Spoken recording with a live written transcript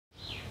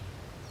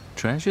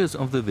Treasures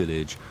of the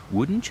village,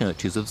 wooden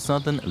churches of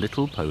southern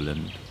Little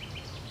Poland.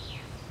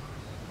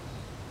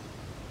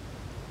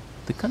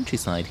 The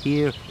countryside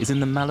here is in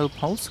the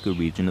Małopolska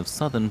region of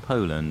southern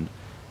Poland.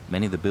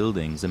 Many of the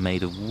buildings are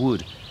made of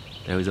wood.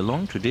 There is a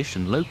long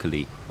tradition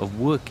locally of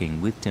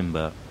working with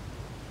timber.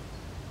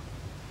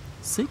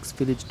 6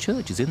 village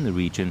churches in the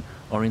region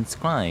are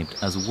inscribed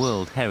as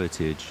World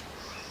Heritage.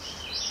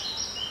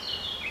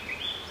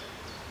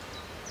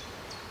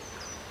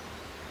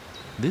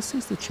 This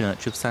is the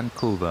church of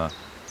Sankowa.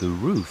 The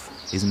roof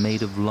is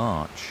made of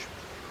larch.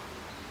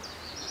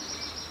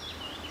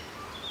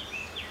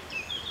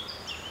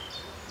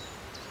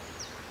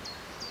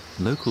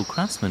 Local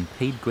craftsmen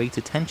paid great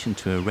attention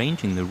to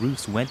arranging the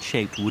roof's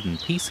wedge-shaped wooden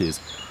pieces,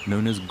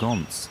 known as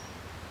gonts.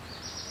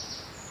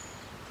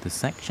 The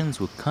sections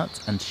were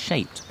cut and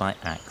shaped by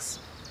axe.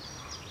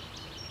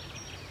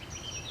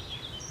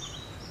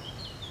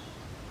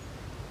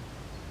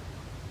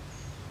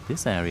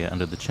 This area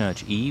under the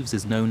church eaves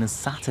is known as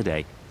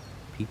Saturday.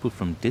 People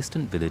from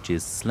distant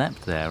villages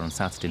slept there on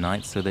Saturday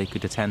nights so they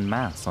could attend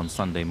Mass on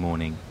Sunday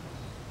morning.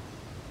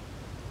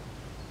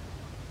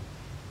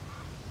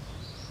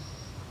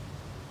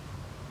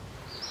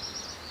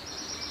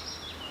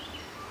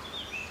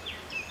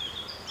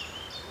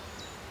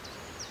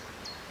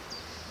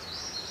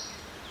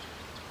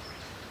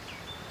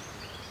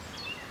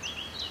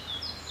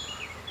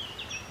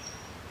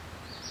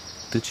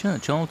 The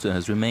church altar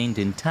has remained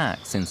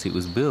intact since it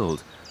was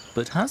built,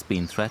 but has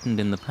been threatened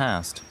in the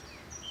past.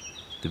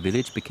 The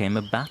village became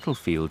a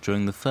battlefield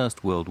during the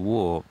First World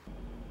War.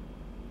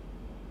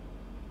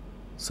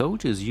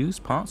 Soldiers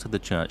used parts of the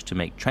church to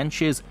make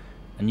trenches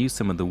and used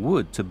some of the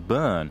wood to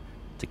burn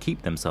to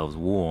keep themselves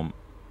warm.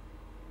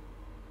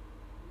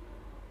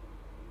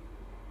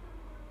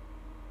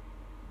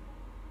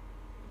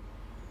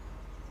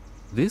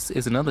 This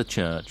is another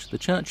church, the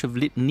church of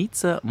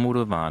Lipnica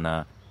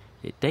Murowana.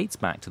 It dates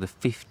back to the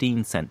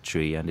 15th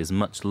century and is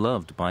much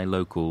loved by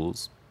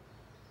locals.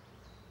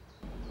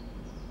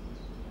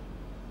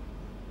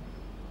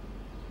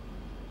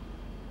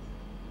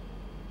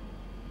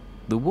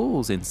 The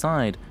walls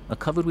inside are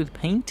covered with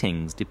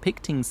paintings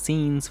depicting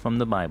scenes from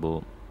the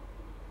Bible.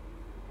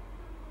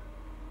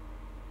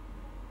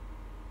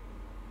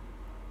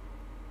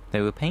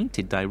 They were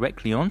painted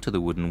directly onto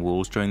the wooden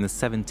walls during the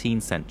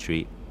 17th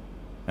century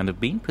and have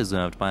been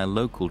preserved by a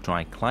local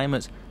dry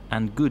climate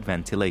and good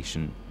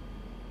ventilation.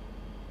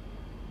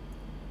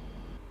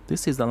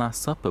 This is the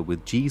Last Supper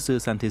with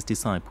Jesus and his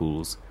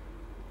disciples.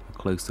 A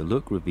closer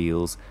look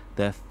reveals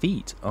their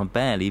feet are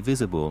barely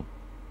visible.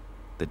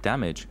 The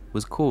damage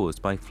was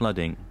caused by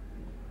flooding.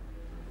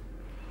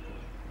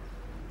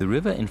 The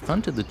river in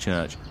front of the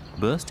church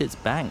burst its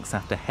banks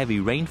after heavy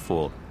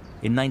rainfall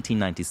in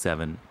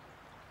 1997.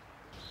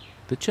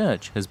 The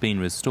church has been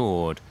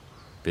restored.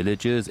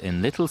 Villagers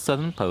in little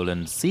southern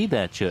Poland see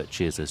their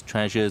churches as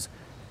treasures.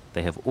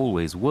 They have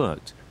always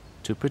worked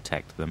to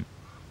protect them.